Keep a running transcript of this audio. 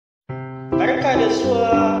Barka da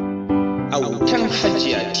zuwa autan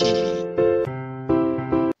Hajiya TV.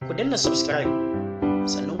 Ku danna subscribe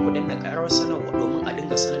sannan ku danna ƙarar sanarwa domin a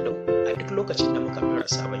dinga sanar da ku a duk lokacin da muka ɗora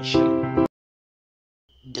sabon shiri.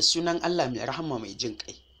 Da sunan Allah mai rahama mai jin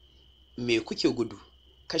ƙai. Me kuke gudu?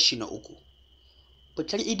 Kashi na 3.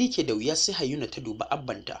 Fitar Idi ke da wuya sai Hayuna ta duba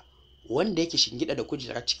abbanta wanda yake shingida da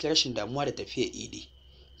kujera cikin rashin damuwa da tafiyar Idi.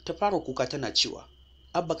 Ta fara kuka tana cewa,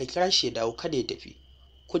 "Abba ka kira shi ya dawo kada ya tafi.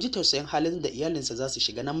 Ku ji tausayin halin da iyalinsa za su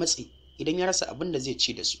shiga na matsi idan ya rasa abin da zai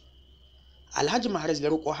ci da su." Alhaji Maharaj ya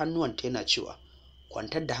roƙo hannuwanta yana cewa,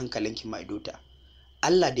 "Kwantar da hankalinki Maidota.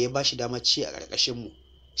 Allah da ya bashi damar ci a ƙarƙashin mu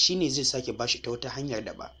shine zai sake bashi ta wata hanyar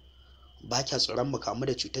da ba kya tsoron mu kamu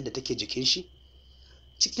da cutar da take jikin shi?"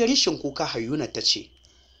 Cikin rishin kuka Hayuna ta ce,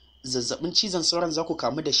 "Zazzabin cizon sauron za ku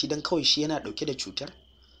kamu da shi don kawai shi yana ɗauke da cutar?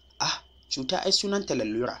 Ah, cuta ai sunanta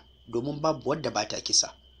lalura domin babu wadda ba ta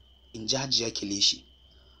kisa," in ji Hajiya Kilishi.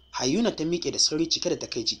 Hayuna ta miƙe da sauri cike da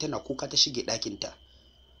takaici tana kuka ta shige ɗakinta.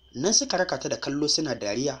 Nan suka raka ta da kallo suna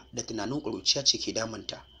dariya da tunanin ƙuruciya ce ke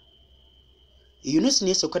damunta. Yunus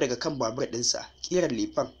ne sauka daga kan babur ɗinsa ƙirar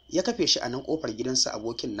lifan ya kafe shi a nan ƙofar gidansa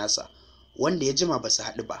abokin nasa wanda ya jima ba su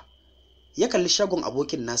haɗu ba. Ya kalli shagon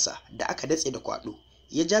abokin nasa da aka datse da kwaɗo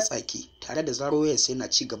ya ja tsaki tare da zaro wayarsa yana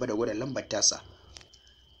ci gaba da gwada lambar tasa.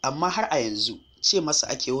 Amma har a yanzu ce masa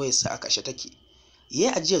ake wayarsa a kashe take. Ya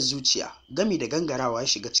yi ajiyar zuciya gami da gangarawa ya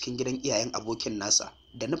shiga cikin gidan iyayen abokin nasa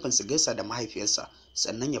da nufin su gaisa da mahaifiyarsa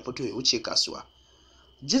sannan ya fito ya wuce kasuwa.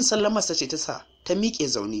 Jin sallamarsa ce ta sa ta miƙe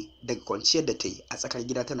zaune daga kwanciyar da ta yi a tsakar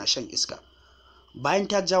gida tana shan iska. Bayan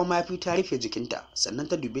ta jawo mayafi ta rufe jikinta sannan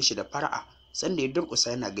ta dube shi da fara'a sanda ya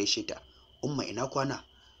durƙusa yana gaishe ta. "Umma ina kwana?"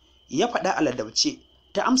 Ya faɗa a ladabce.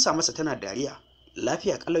 Ta amsa masa tana dariya.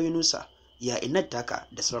 "Lafiya ƙalau Yunusa, ya inar taka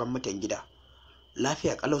da sauran mutan gida?"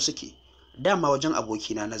 "Lafiya ƙalau suke. Dama wajen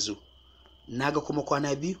abokina na zo. Na ga kuma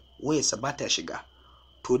kwana biyu wayarsa ba ta shiga.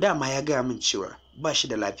 To dama ya gaya min cewa ba shi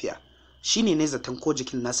da lafiya. Shi ne zaton ko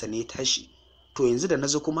jikin nasa ne ya tashi. To yanzu da na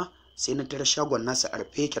zo kuma sai na tara shagon nasa a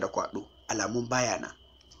rufe yake da kwaɗo, alamun baya na."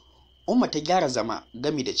 Umma ta gyara zama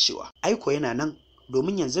gami da cewa, "Aiko yana nan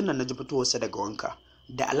domin yanzu nan na ji fitowarsa daga wanka.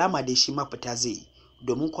 Da alama dai shi ma fita zai yi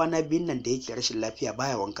domin kwana biyun nan da yake rashin lafiya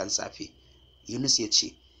baya wankan safe." Yunus ya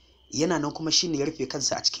ce, "Yana nan kuma shi ne ya rufe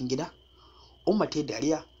kansa a cikin gida?" Umma ta yi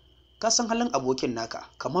dariya. "Ka san halin abokin naka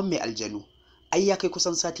kamar mai aljanu. Ai ya kai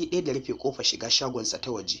kusan sati ɗaya da rufe ƙofar shiga shagonsa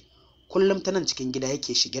ta waje. Kullum ta nan cikin gida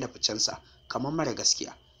yake shige da ficensa kamar mara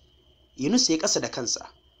gaskiya." Yunus ya ƙasa da kansa.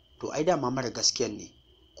 "To ai dama mara gaskiyan ne,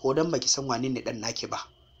 ko don baki san wane ne ɗan naki ba?"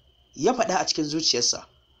 Ya faɗa a cikin zuciyarsa.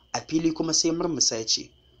 A fili kuma sai murmusa ya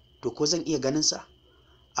ce, "To ko zan iya ganin sa?"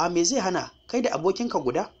 "A me zai hana, kai da abokinka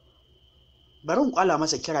guda? Bari in kwala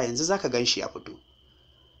masa kira yanzu zaka gan shi ya fito."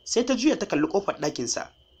 Sai ta juya ta kalli ƙofar ɗakinsa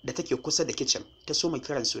da take kusa da kicin ta soma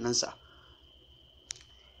kiran sunansa.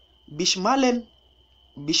 Bishmalen,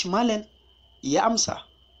 Bishmalen, ya amsa.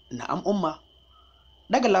 "Na'am Umma."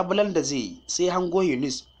 Daga labulan da zai yi sai hango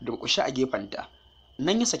Yunus durƙushe a gefenta.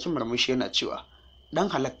 Nan ya saki murmushi yana cewa, "Dan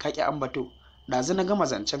halak ka ƙi ambato, ɗazu na gama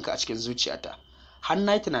zancenka a cikin zuciyata. Har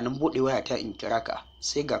na yi tunanin buɗe wayata in kira ka,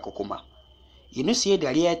 sai ga ka kuma." Yunus ya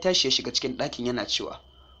dariya ya tashi ya shiga cikin ɗakin yana cewa,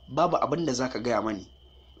 "Babu abin da za ka gaya mani,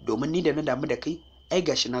 domin ni da na damu da kai, ai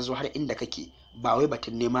gashi na zo har inda kake ba wai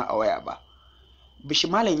batun nema a waya ba."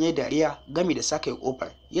 Bishimalan ya yi dariya gami da saka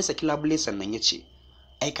ƙofar ya saki labule sannan ya ce,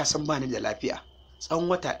 "Ai ka san bani da lafiya. Tsawon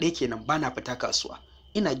wata ɗaya kenan bana fita kasuwa.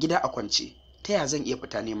 Ina gida a kwance. Ta ya zan iya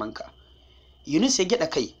fita neman ka?" Yunus ya gyaɗa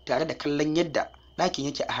kai tare da kallon yadda ɗakin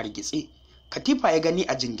yake a hargitse. Katifa ya gani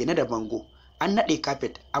a jingine da bango. An naɗe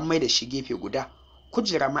kafet an mai da shi gefe guda.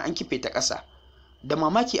 Kujera ma an kife ta ƙasa. Da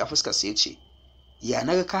mamaki a fuskarsa ya ce, "Ya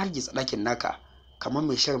naga ka hargitsa ɗakin naka kamar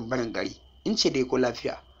mai shirin barin gari. In ce dai ko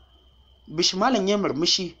lafiya?" Bishmalan ya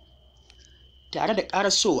murmushi tare da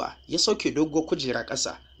ƙarasowa ya sauke doguwar kujera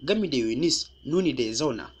ƙasa gami da Yunus nuni da ya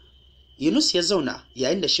zauna. Yunus ya zauna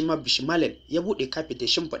yayin da shi ma Bishmalan ya buɗe kafet ya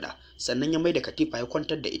shimfiɗa sannan ya mai da katifa ya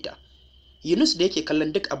kwantar da ita. Yunus da yake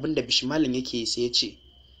kallon duk abin da Bishmalan yake yi sai ya ce,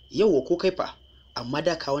 "Yauwa ko kai fa, amma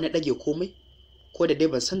da ka wani ɗage komai? Ko da dai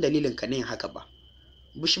ban san dalilin ka na yin haka ba."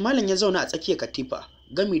 Bishmalan ya zauna a tsakiyar katifa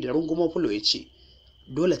gami da rungumo fulo ya ce,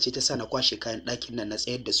 "Dole ce ta sa na kwashe kayan ɗakin nan na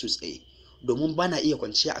tsayar da su tsaye, domin ba na iya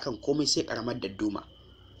kwanciya akan komai sai ƙaramar dadduma."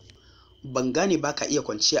 "Ban gane ba ka iya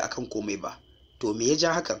kwanciya akan komai ba, to me ya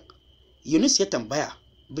ja hakan?" Yunus ya tambaya.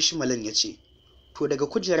 Bishmalan ya ce, "To daga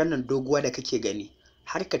kujerar nan doguwa da kake gani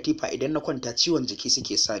har katifa idan na kwanta ciwon jiki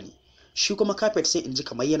suke sani. Shi kuma kafet sai in ji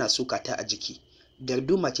kamar yana sukata a jiki.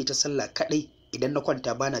 Darduma ce ta sallah kaɗai idan na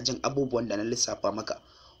kwanta bana jin abubuwan da na lissafa maka.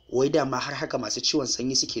 Wai dama har haka masu ciwon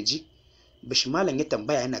sanyi suke ji?" Bishmalan ya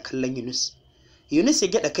tambaya yana kallon Yunus. Yunus ya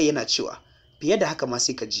gyaɗa kai yana cewa, fiye da haka ma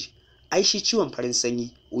sai ka ji ai shi ciwon farin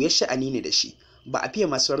sanyi wuyar sha'ani ne da shi, ba a fiye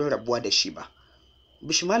masu rabuwa da shi ba.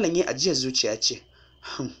 Bishmalan ya ajiyar zuciya ce,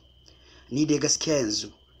 ni dai gaskiya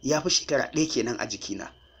yanzu ya fi shekara ɗaya kenan a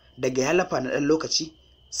jikina, daga ya lafa na ɗan lokaci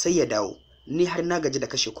sai ya dawo. Ni har na gaji da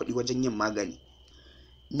kashe kuɗi wajen yin magani.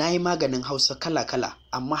 Na yi maganin Hausa kala-kala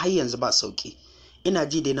amma har yanzu ba sauƙi. Ina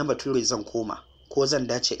ji dai na bature zan koma ko zan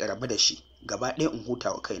dace in rabu da shi gaba ɗaya in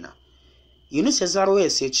huta wa kaina. Yunus ya zaro ya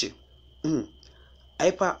sai ce,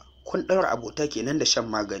 ai fa kun ɗaura abota kenan da shan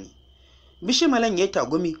magani. Bishmalan ya yi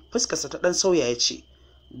tagumi, fuskarsa ta ɗan sauya ya ce,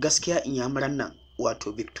 gaskiya inyamuran nan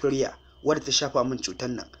wato Victoria wadda ta shafa min cutar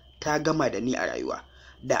nan ta gama da ni a rayuwa.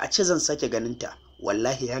 Da a ce zan sake ganinta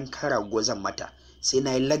wallahi yanka rago zan mata, sai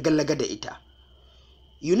na yi lagalaga da ita.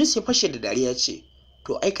 Yunus ya fashe da dariya ya ce,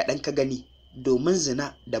 to ai kaɗan ka gani, domin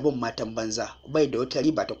zina da bin matan banza bai da wata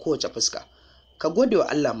riba ta kowace fuska. Ka gode wa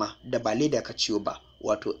Allah ma da ba leda ka ciwo ba,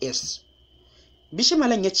 wato S.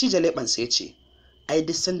 Bishmalan ya cije leɓensa ya ce, ai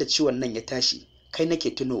duk sanda ciwon nan ya tashi kai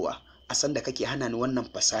nake tunowa a sanda kake hana ni wannan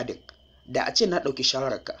fasadin. Da a ce na ɗauki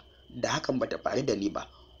shawararka da hakan bata faru da ni ba.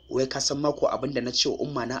 Wai ka san mako abin da na ce wa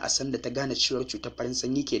umma na a sanda ta gane ciwon cutar farin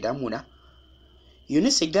sanyi ke damuna?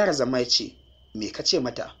 Yunus ya gyara zama ya ce, me ka ce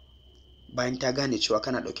mata bayan ta gane cewa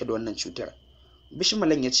kana ɗauke da wannan cutar?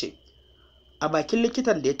 Bishmalan ya ce, a bakin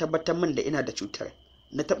likitan da ya tabbatar min da ina da cutar,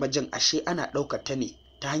 na taɓa jin ashe ana ɗaukar ta ne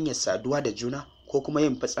ta hanyar saduwa da juna ko kuma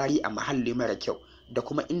yin fitsari a muhalli mara kyau da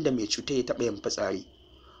kuma inda mai cutar ya taɓa yin fitsari.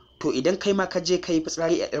 To idan kai ma ka je ka yi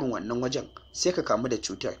fitsari a irin wannan wajen sai ka kamu da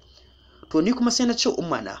cutar. To ni kuma sai na ce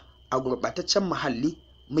umma na a gurɓataccen muhalli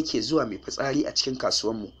muke zuwa mai fitsari a cikin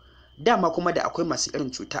kasuwanmu. Dama kuma da akwai masu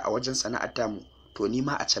irin cuta a wajen sana'ar tamu, to ni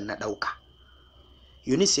ma a can na ɗauka.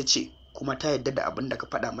 Yunus ya ce, kuma ta yarda da abin da ka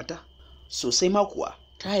faɗa mata? Sosai ma kuwa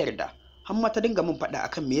ta yarda, har ma ta dinga min faɗa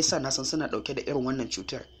akan me yasa na san suna ɗauke da irin wannan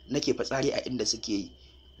cutar nake fitsari a inda suke yi.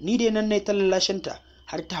 Ni dai nan nayi ta lallashinta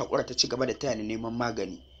har ta haƙura ta ci gaba da taya ni neman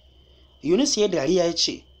magani. Yunus ya dariya ya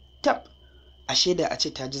ce, tab, ashe da a ce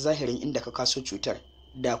ta ji zahirin inda ka kaso cutar,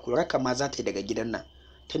 da kuraka ma za ta yi daga gidan nan,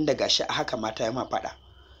 tun da gashi a haka mata ya ma faɗa.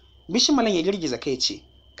 Bishmalan ya girgiza kai ce,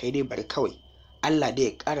 kai dai bari kawai, Allah dai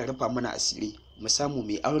ya ƙara rufa mana asiri, mu samu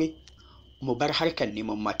mai aure, mu bar harkar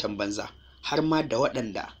neman matan banza, har ma da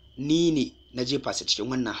waɗanda ni ne na jefa su cikin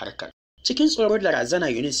wannan harkar. Cikin tsoro da razana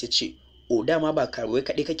Yunus ya ce, o dama ba karuwai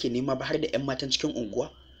kaɗai kake nema ba har da 'yan matan cikin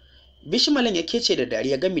unguwa? Bishmalan ya kece da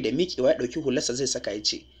dariya gami da miƙewa ya ɗauki hularsa zai saka ya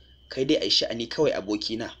ce, kai dai ai sha'ani kawai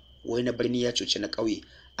abokina, wai na birni ya cuci na ƙauye,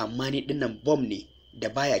 amma ni dinnan bom ne da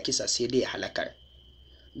baya kisa sai dai ya halakar.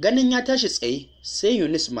 Ganin ya tashi tsaye sai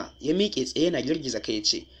Yunus ma ya miƙe tsaye yana girgiza kai ya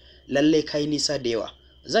ce, lallai kai nisa da yawa,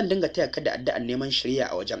 zan dinga taya ka da addu'an neman shiriya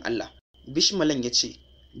a wajen Allah. Bishmalan ya ce,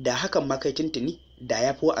 da hakan ma kai tuntuni da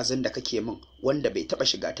ya fi wa'azin da kake min wanda bai taɓa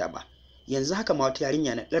shiga ta ba. Yanzu haka ma wata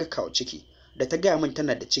yarinya na ɗarkawa ciki da ta gaya min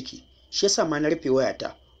tana da ciki, shi yasa ma na rufe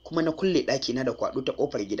wayata kuma na kulle ɗakina da kwaɗo ta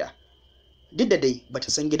ƙofar gida. Duk da dai bata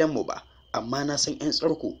san gidanmu ba, amma na san 'yan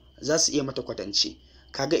tsarku za su iya mata kwatance.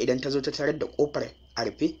 Kaga idan ta zo ta tarar da ƙofar a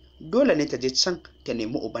rufe, dole ne ta je can ta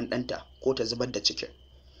nemi uban ɗanta ko ta zubar da cikin.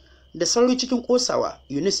 Da sauri cikin ƙosawa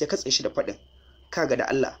Yunus ya katse shi da faɗin, kaga da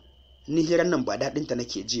Allah, ni hirar nan ba daɗinta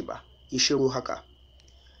nake ji ba, yi shiru haka.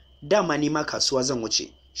 Dama ni ma kasuwa zan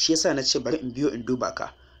wuce, shi yasa na ce bari in biyo in duba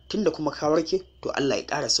ka, tunda kuma ka warke to Allah ya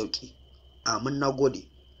ƙara sauki. Amin, na gode.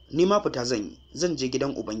 Ni ma fita zan je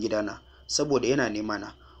gidan uban gidana saboda yana nema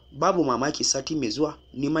na. Babu mamaki sati mai zuwa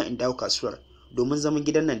ni ma in dawo kasuwar, domin zaman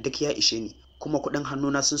gidan nan duk ya ishe ni, kuma kuɗin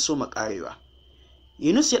hannuna sun soma ƙarewa.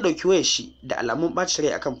 Yunus ya ɗauki wayar shi da alamun ɓacin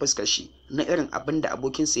rai akan fuskar shi na irin abin da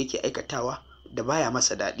abokinsa yake aikatawa da baya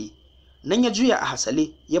masa daɗi. Nan ya juya a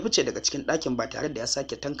hasale ya fice daga cikin ɗakin ba tare da ya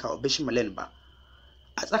sake tankawa Bishmalan ba.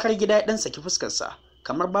 A tsakar gida ya ɗan saki fuskarsa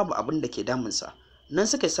kamar babu abin da ke damunsa. Nan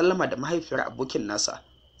suka yi sallama da mahaifiyar abokin nasa,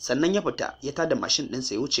 sannan ya fita ya tada mashin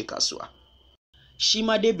ɗinsa ya wuce kasuwa. Shi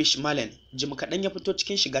ma dai Bishmalan jim kaɗan ya fito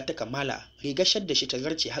cikin shiga ta kamala, rigar shadda shi ta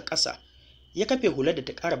zarce har ƙasa, ya kafe hular da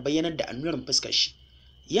ta ƙara bayyanar da annurin fuskar shi.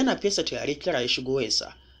 Yana fesa turare kira ya shigo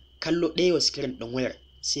wayarsa, kallo ɗaya wa sikirin ɗin wayar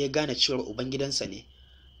sai ya gane cewar ubangidansa ne.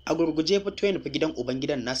 A gurguje ya fito ya nufi gidan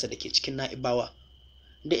ubangidan nasa da ke cikin Na'ibawa.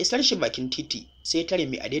 Da isar shi bakin titi sai ya tare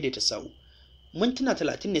mai adaidaita sawu. Mintuna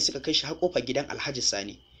 30 ne suka kai shi har kofar gidan Alhaji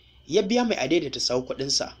Sani. Ya biya mai adaidaita sawu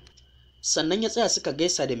kuɗinsa, sannan ya tsaya suka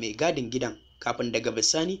gaisa da mai gadin gidan kafin daga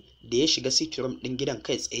bisani da ya shiga sitting room ɗin gidan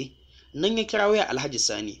kai tsaye. Nan ya kira waya Alhaji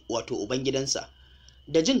Sani wato ubangidansa.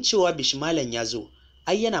 Da jin cewa Bishmalan ya zo,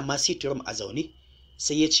 ai yana ma sitting room a zaune,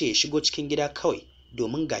 sai ya ce ya shigo cikin gida kawai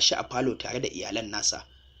domin gashi a falo tare da iyalan nasa.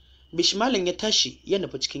 Bishmalan ya tashi ya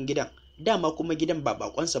nufi cikin gidan, dama kuma gidan ba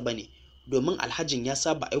bakonsa bane, domin alhajin ya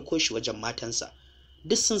saba aiko shi wajen matansa,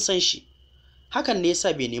 duk sun san shi. Hakan ne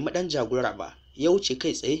yasa bai nemi ɗan jagora ba, ya wuce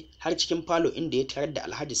kai tsaye har cikin falo inda ya tarar da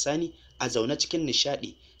Alhaji Sani a zaune cikin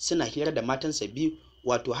nishaɗi suna hira da matansa biyu,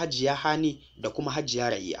 wato Hajiya Hani da kuma Hajiya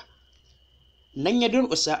Rayya. Nan ya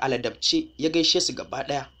durƙusa a ladabce ya gaishe su gaba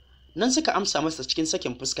ɗaya, nan suka amsa masa cikin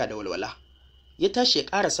sakin fuska da walwala. Ya tashi ya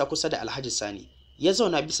ƙarasa kusa da Alhaji Sani, ya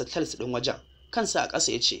zauna bisa tiles ɗin wajen, kansa a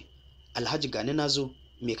ƙasa ya ce, Alhaji gani na zo,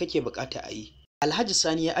 me kake buƙata a yi? Alhaji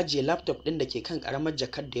Sani ya ajiye laptop ɗin da ke kan ƙaramar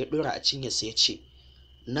jakar da ya ɗora a cinyarsa ya ce,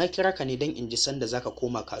 na kira ka ne don in ji sanda zaka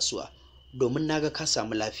koma kasuwa, domin na ga ka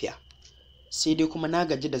samu lafiya. Sai dai kuma na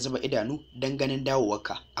gaji da zuba idanu don ganin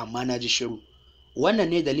dawowarka, amma na ji shiru. Wannan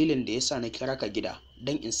ne dalilin da ya sa na kira ka gida,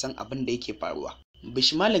 don in san abin da yake faruwa.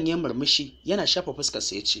 Bishmalan ya murmushi yana shafa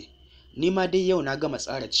fuskarsa ya ce, ni ma dai yau na gama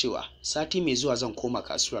tsara cewa sati mai zuwa zan koma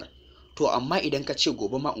kasuwar. To amma idan ka ce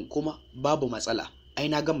gobe ma in koma, babu matsala, ai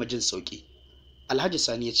na gama jin sauki. Alhaji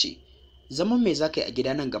Sani ya ce, zaman me za ka yi a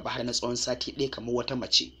gida nan gaba har na tsawon sati ɗaya kamar wata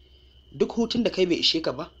mace? Duk hutun da kai bai ishe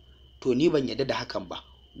ka ba? To ni ban yarda da hakan ba.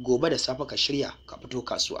 Gobe da safe ka shirya ka fito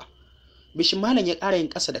kasuwa. Bishmalan ya ƙara yin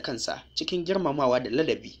ƙasa da kansa cikin girmamawa da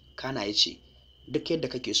ladabi, kana ya ce, duk yadda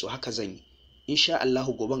kake so haka zan yi. Insha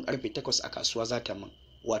Allahu goben karfe 8 a kasuwa za ta min,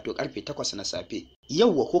 wato karfe 8 na safe.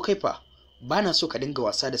 Yauwa ko kai fa, bana so ka dinga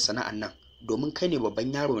wasa da sana'an nan, domin kai ne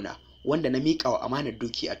babban yaro na wanda na miƙa wa amanar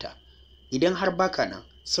dukiyata. Idan har baka nan,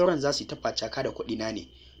 sauran za su yi ta facaka da kuɗina ne,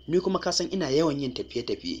 ni kuma ka san ina yawan yin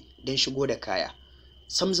tafiye-tafiye don shigo da kaya.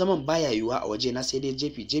 Sam zaman baya yiwuwa a waje na sai dai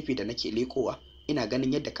jefi-jefi da nake lekowa ina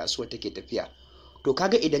ganin yadda kasuwar take tafiya. To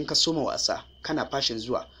kaga idan ka soma wasa kana fashin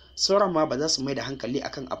zuwa, sauran ma ba za su mai da hankali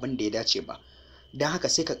akan abin da ya dace ba. Don haka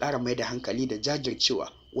sai ka ƙara mai da hankali da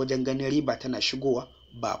jajircewa wajen ganin riba tana shigowa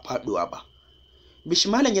ba faɗuwa ba.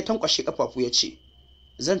 Bishmalan ya tankwashe ƙafafu ya ce,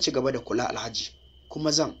 zan ci gaba da kula Alhaji,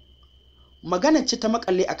 kuma zan. Maganar ce ta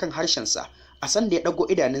makalle akan harshensa a san da ya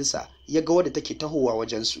ɗago idanunsa ya ga wadda take tahowa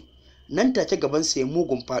wajensu. Nan take gabansa ya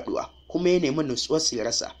mugun faɗuwa kuma ya nemi nutsuwarsa ya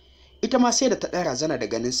rasa. Ita ma sai da ta ɗara zana da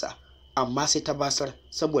ganinsa, amma sai ta basar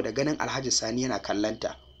saboda ganin Alhaji Sani yana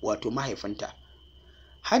kallanta, wato mahaifinta.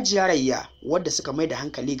 Hajiya Rayya, wadda suka mai da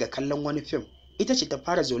hankali ga kallon wani fim, ita ce ta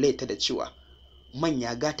fara zolayta da cewa,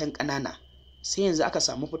 manya gatan ƙanana, sai yanzu aka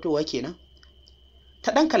samu fitowa kenan?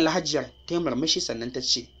 Ta ɗan kalli Hajiyar ta yi murmushi sannan ta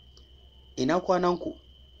ce, ina kwananku?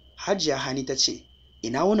 Hajiya Hani ta ce,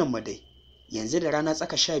 ina wunan mu dai, yanzu da rana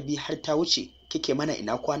tsaka 12 har ta wuce kike mana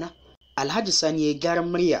ina kwana? Alhaji Sani ya gyaran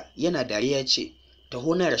murya yana dariya ya ce,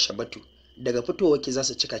 taho na Rashabatu, daga fitowarki za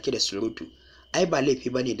su cika ki da surutu, ai ba laifi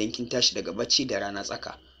ba ne don kin tashi daga bacci da rana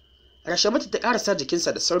tsaka. Rashabatu ta ƙarasa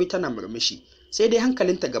jikinsa da sauri tana murmushi, sai dai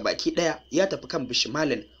hankalinta ga baki ɗaya ya tafi kan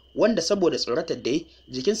Bishmalan, wanda saboda tsoratar da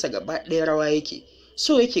jikinsa gaba ɗaya rawa yake,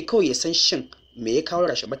 so yake kawai ya san shin me ya kawo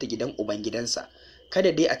Rashabatu gidan ubangidansa,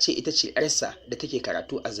 kada dai a ce ita ce ‘yarsa da take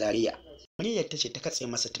karatu a Zaria. Muryar ta ce ta katse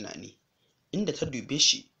masa tunani, inda ta dube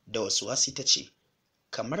shi da wasu wasi ta ce,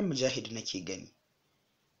 kamar Mujahid nake gani.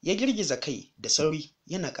 Ya girgiza kai da sauri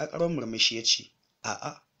yana ƙaƙaron murmushi ya ce,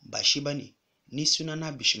 a'a ba shi ba ne, ni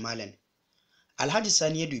sunana Bishmalan. Alhaji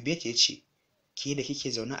Sani ya dube ta ya ce, ke da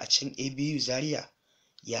kike zaune a can ABU Zaria,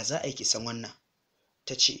 ya za a yi ki san wannan?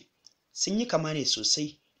 Ta ce, sun yi kama ne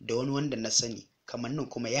sosai da wani wanda na sani, kamannin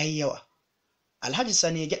kuma ya yi yawa. Alhaji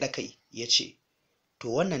Sani ya gyaɗa kai ya ce, to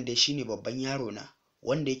wannan dai shine babban yaro na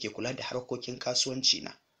wanda yake kula da harkokin kasuwanci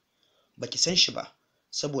na. Baki san shi ba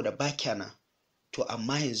saboda ba kyana, to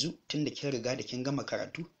amma yanzu tunda kin riga da kin gama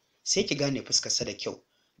karatu sai ki gane fuskarsa da kyau,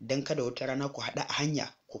 dan kada wata rana ku haɗa a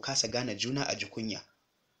hanya ku kasa gane juna a jikunya.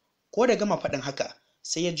 Ko da gama faɗin haka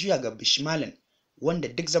sai ya juya ga Bishmalan, wanda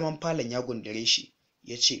duk zaman falon ya gundure shi,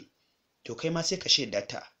 ya ce, to kai ma sai ka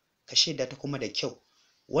shaida ta kuma da kyau,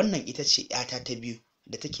 wannan ita ce ‘yata ta biyu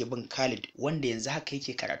da take bin Khalid, wanda yanzu haka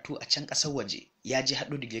yake karatu a can ƙasar waje, ya je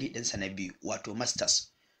haɗo digiri ɗinsa na biyu wato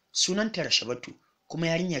masters. Sunanta Rashabatu, kuma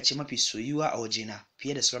yarinya ce mafi soyuwa a wajena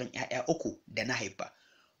fiye da sauran ‘ya'ya 3 da na haifa,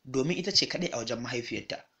 domin ita ce kaɗai a wajen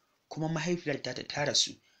mahaifiyarta, kuma mahaifiyarta ta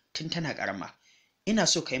rasu tun tana ƙarama. Ina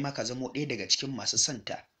so kai ma ka zamo ɗaya daga cikin masu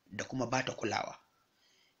santa da kuma ba ta kulawa.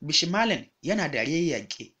 Bishmalan yana dariya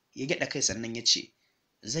yaƙe ya gyaɗa kai sannan ya ce,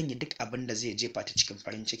 zan yi duk abin da zai jefa ta cikin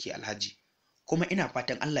farin ciki Alhaji, kuma ina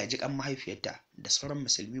fatan Allah ya ji kan mahaifiyarta da sauran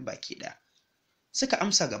musulmi baki ɗaya. Suka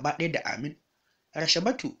amsa gaba ɗaya da amin.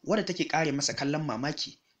 Rashabatu, wadda take ƙare masa kallon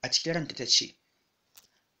mamaki a cikin ranta, ta ce,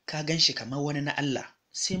 ka gan shi kamar wani na Allah,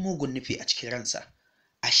 sai mugun nufi a cikin ransa,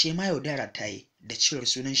 ashe ma yaudara ta yi da cewar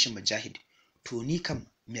sunan shi Mujahid, to ni kam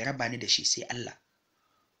mai raba ni da shi sai Allah.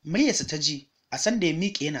 Muryarsa ta ji a san da ya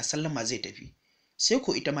miƙe yana sallama zai tafi, sai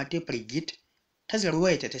ko ita ma ta firgit ta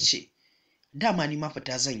zarwayata ta ce, dama ni ma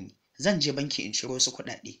fita zan yi, zan je banki in ciro wasu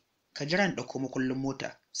kuɗaɗe, ka jira in ɗauko makullin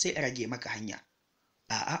mota sai in rage maka hanya.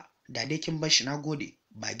 A'a, da dai kin bar shi na gode,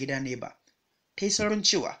 ba gida ne ba. Ta yi saurin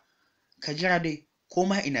cewa, ka jira dai, ko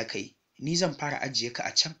ma ina kai, ni zan fara ajiye ka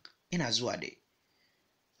a can, ina zuwa dai.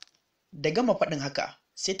 Da gama faɗin haka,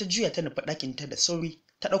 sai ta juya ta nufi ɗakinta da sauri,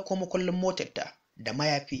 ta ɗauko makullin motarta da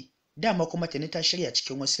mayafi, dama kuma tuni ta shirya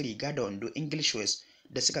cikin wasu riga da wando English West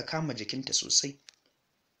da suka kama jikinta sosai.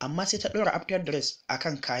 Amma sai ta ɗora after dress a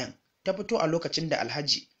kan kayan, ta fito a lokacin da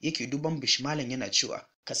Alhaji yake duban Bishmalan yana cewa,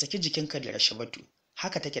 ka saki jikinka da Rashabatu,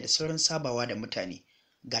 haka take da saurin sabawa da mutane,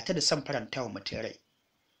 ga ta da son farantawa mutum rai.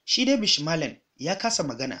 Shi dai Bishmalan ya kasa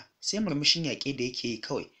magana sai murmushin yaƙe da yake yi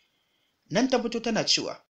kawai. Nan ta fito tana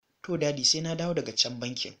cewa, to dadi sai na dawo daga can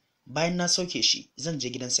bankin, bayan na sauke shi zan je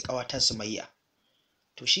gidan su ƙawata Sumayya.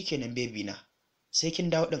 To shikenan baby na, sai kin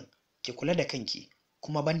dawo ɗin, ki kula da kanki,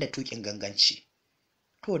 kuma banda tuƙin ganganci.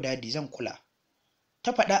 To dadi zan kula.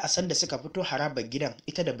 Ta faɗa a sanda suka fito harabar gidan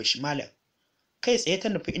ita da Bishmalan. Kai tsaye ta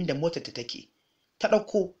nufi inda motar ta take. Ta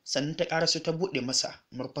ɗauko sannan ta ƙaraso ta buɗe masa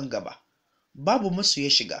murfin gaba. Babu musu ya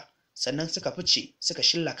shiga, sannan suka fice suka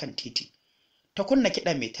shilla kan titi. Ta kunna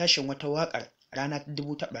kiɗa mai tashin wata waƙar rana ta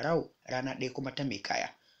dubu ta ɓarawo, rana ɗaya kuma ta mai kaya.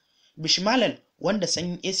 Bishmalan wanda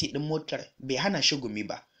sanyin AC ɗin motar bai hana shi gumi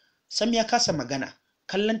ba. Sam ya kasa magana,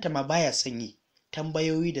 kallonta ma baya sanyi.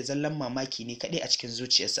 Tambayoyi da zallan mamaki ne kaɗai a cikin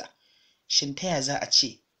zuciyarsa. Shin ta ya za a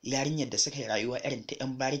ce yarinyar da suka yi rayuwa irin ta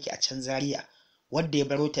 'yan bariki a can Zaria, wadda ya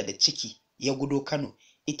baro ta da ciki ya gudo Kano,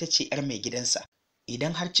 ita ce 'yar mai gidansa?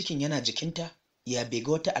 Idan har cikin yana jikinta, ya bai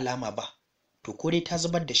ga wata alama ba, to ko dai ta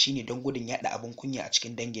zubar da shi ne don gudun yaɗa abin kunya a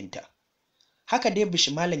cikin danginta. Haka dai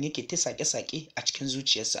Bishmalan yake ta sake-sake a cikin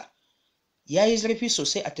zuciyarsa. Ya yi zurfi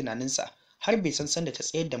sosai a tunaninsa har bai san sanda ta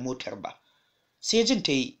tsayar da motar ba. Sai jin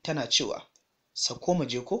ta yi tana cewa, sauko mu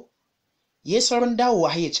je ko? Ya yi saurin dawowa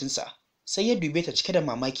hayyacinsa, sai ya dube ta cike da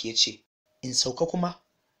mamaki ya ce, in sauka kuma?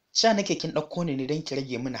 Sha nake kin ɗauko ni ne don ki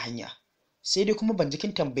rage mini hanya, sai dai kuma ban ji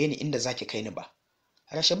kin tambaye ni inda za ki kai ni ba.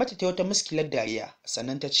 Rashabatu ta yi wata muskilar dariya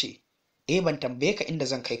sannan ta ce, ban tambaye ka inda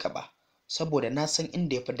zan kai ka ba, saboda na san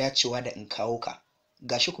inda ya fi dacewa da in kawo ka,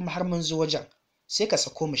 gashi kuma har mun zo wajen, sai ka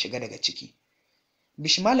sako mu shiga daga ciki.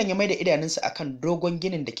 Bishmalan ya maida idanunsa akan dogon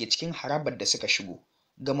ginin da ke cikin harabar da suka shigo.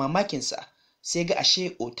 Ga mamakinsa sai ga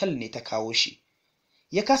ashe otal ne ta kawo shi.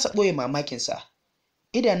 Ya kasa ɓoye mamakinsa,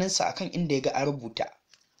 idanunsa akan inda ya ga an rubuta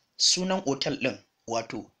sunan otal ɗin,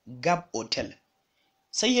 wato Gab Otal.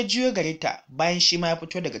 Sai ya juyo gare ta bayan shi ma ya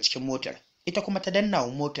fito daga cikin motar, ita kuma ta danna wa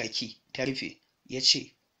motar ki ta rufe. Ya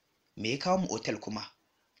ce, me ya kawo mu otal kuma?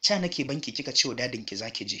 Ca nake banki kika ce wa dadinki za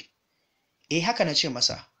ki je. Haka na ce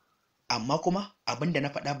masa, amma kuma abin da na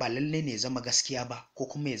faɗa ba lalle ne ya zama gaskiya ba, ko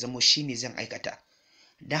kuma ya zamo shi ne zan aikata.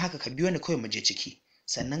 Don haka ka biyo ni kawai mu je ciki,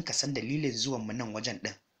 sannan ka san dalilin zuwan mu nan wajen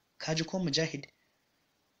ɗin. Ka ji ko Mujahid?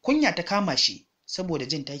 Kunya ta kama shi saboda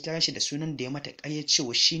jin ta kira shi da sunan da ya mata ƙarya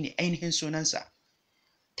cewa shi ne ainihin sunansa.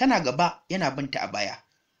 Tana gaba yana binta a baya.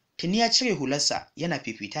 Tuni ya cire hularsa yana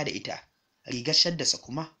fifita da ita, rigar shaddarsa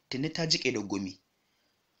kuma tuni ta jiƙe da gumi.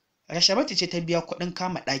 Rashabatu ce ta biya kuɗin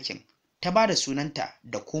kama ɗakin, ta ba da sunanta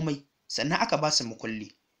da komai, sannan aka ba su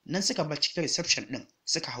makulli. Nan suka bar cikin reception ɗin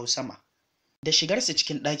suka hau sama. Da shigarsu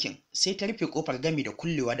cikin ɗakin sai ta rufe ƙofar gami da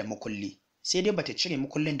kullewa da makulli, sai dai bata cire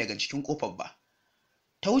makullin daga cikin ƙofar ba.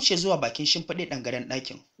 Ta wuce zuwa bakin shimfiɗe ɗangaren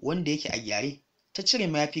ɗakin wanda yake a gyare, ta cire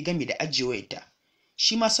mayafi gami da ajiye wayarta.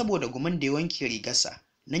 Shi ma saboda gumin da ya wanke rigarsa,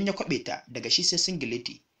 nan ya kwaɓe ta daga shi sai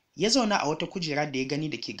singileti. Ya zauna a wata kujera da ya gani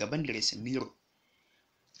da ke gaban dressing mirror.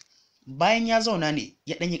 Bayan ya zauna ne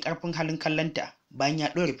ya ɗanyi ƙarfin halin kallonta, bayan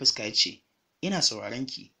ya ɗore fuska ya ce, ina sauraron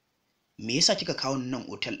ki. Me yasa kika kawo ni nan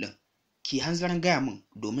otal ɗin? Ki hanzarin gaya min,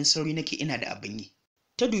 domin sauri nake ina da abin yi.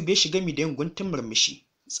 Ta dube shi gami da yin guntun murmushi.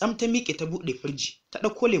 Tsam ta miƙe ta buɗe firji, ta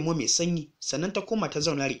ɗauko lemo mai sanyi, sannan ta koma ta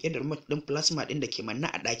zauna riƙe da remote ɗin plasma ɗin da ke manne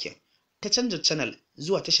a ɗakin. Ta canza channel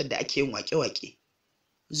zuwa tashar da ake yin waƙe-waƙe.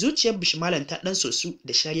 Zuciyar Bishmalan ta ɗan sosu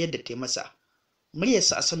da shariyar da ta yi masa.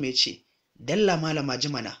 Muryarsa a sama ya ce, dalla malama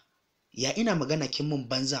jimana, ya ina magana kin mun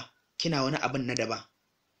banza, kina wani abin na daban.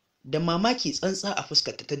 Da mamaki tsantsa a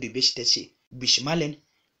fuskarta ta dube shi ta ce, Bishmalan,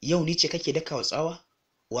 yau ni ce kake daka wa tsawa?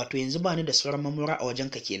 Wato yanzu ba ni da sauran mamura a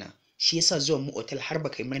wajenka kenan, shi yasa zuwan mu otal har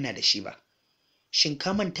baka yi murna da shi ba. Shin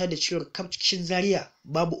ka manta da cewar kaf cikin Zaria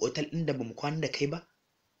babu otal ɗin da bamu kwana da kai ba?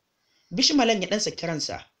 Bishmalan ya ɗan saki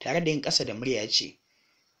ransa tare da yin ƙasa da murya ya ce,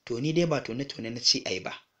 to ni dai ba tone-tone na ce ai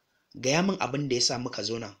ba. Gaya min abin da ya sa muka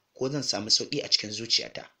zo nan, ko zan samu sauƙi a cikin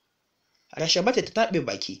zuciyata. Rashabatu ta taɓe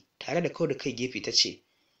baki tare da kau da kai gefe ta ce,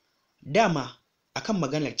 dama akan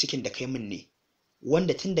maganar cikin da kai min ne,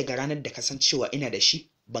 wanda tun daga ranar da ka san cewa ina da shi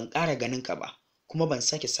ban ƙara ganin ka ba, kuma ban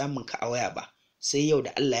sake samun ka a waya ba, sai yau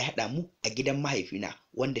da Allah ya haɗa mu a gidan mahaifina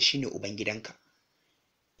wanda shine uban gidanka.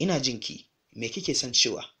 Ina jinki, me kike son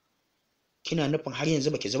cewa? Kina nufin har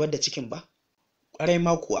yanzu baki zubar da cikin ba? Ƙwarai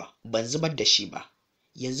ma kuwa ban zubar da shi ba.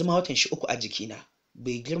 Yanzu ma watan shi 3 a jikina.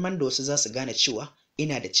 Bai girman da wasu za su gane cewa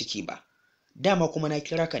ina da ciki ba. Dama kuma na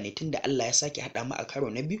kira ka ne tunda Allah ya sake haɗa mu a karo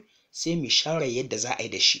na biyu sai mu shawara yadda za a yi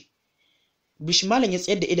da shi. Bishmalan ya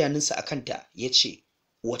tsayar da idanunsa a kanta ya ce,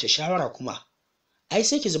 wace shawara kuma? Ai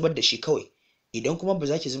sai ki zubar da shi kawai, idan kuma ba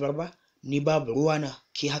za ki zubar ba, ni babu ruwana,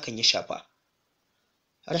 ke hakan ya shafa.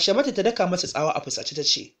 Rashabatu ta daka masa tsawa a fusace ta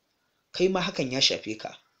ce, kai ma hakan ya shafe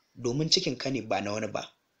ka, domin cikin ka ne ba na wani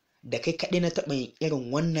ba. Da kai kaɗai na taɓa yin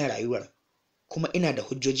irin wannan rayuwar, kuma ina da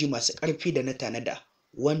hujjoji masu ƙarfi da na tanada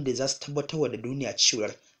wanda za su tabbatar da duniya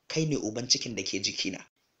cewar kai ne uban cikin da ke jikina.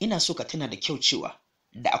 Ina so ka tuna da kyau cewa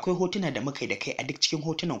da akwai hotuna da muka yi da kai a duk cikin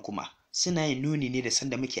hotunan kuma suna yin nuni ne da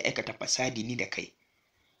sanda muke aikata fasadi ni da kai.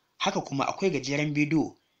 Haka kuma akwai gajeren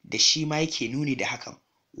bidiyo da shi ma yake nuni da hakan,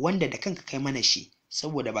 wanda da kanka kai mana shi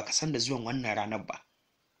saboda baka san da zuwan wannan ranar ba.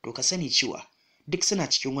 To ka sani cewa duk suna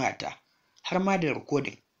cikin wayata, har ma da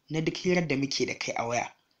rikodin na duk hirar da muke da kai a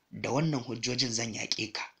waya, da wannan hujjojin zan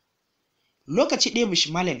yaƙe ka. Lokaci ɗaya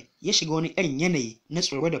Bishmalan ya shiga wani irin yanayi na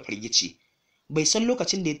tsoro da firgici. Bai san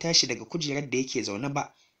lokacin da ya tashi daga kujerar da yake zaune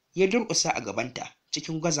ba, ya durƙusa a gabanta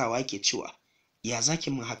cikin gwazawa yake cewa, ya zaki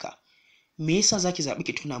min haka? Me yasa zaki zaɓi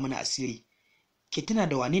ki tuna mana asiri? Ki tuna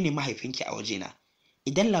da wane ne mahaifinki a wajena.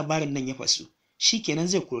 Idan labarin nan ya fasu, shi kenan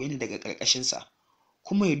zai kore ni daga ƙarƙashinsa,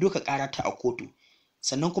 kuma ya doka ƙarata a kotu.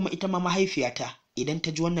 Sannan kuma ita ma mahaifiyata idan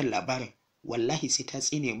ta ji wannan labarin, wallahi sai ta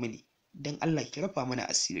tsine mini. Don Allah ki rufa mana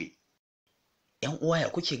asiri. ‘Yan uwa ya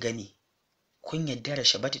kuke gani? Kun yarda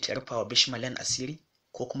Rashabatu ta rufa wa Bishmalan asiri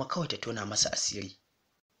ko kuma kawai ta tona masa asiri?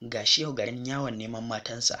 Gashi yau garin yawon neman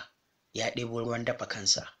matansa ya ɗebo ruwan dafa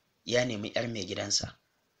kansa, ya nemi ‘yar mai gidansa.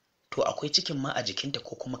 To akwai cikin ma a jikinta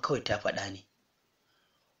ko kuma kawai ta faɗa ne?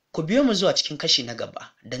 Ku biyo mu zuwa cikin kashi na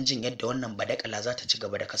gaba don jin yadda wannan badakala za ta ci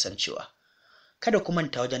gaba da kasancewa. Kada ku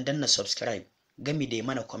manta wajen danna subscribe gami da yi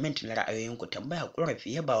mana comment na ra'ayoyinku, tambaya,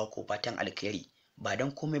 ƙorafi, yabawa ko fatan alkhairi. Ba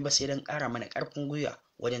don komai ba sai don ƙara mana ƙarfin gwiwa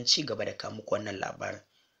wajen ci gaba da kawo muku wannan labarin.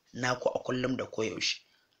 Naku a kullum da koyaushe,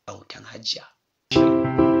 Autan Hajiya.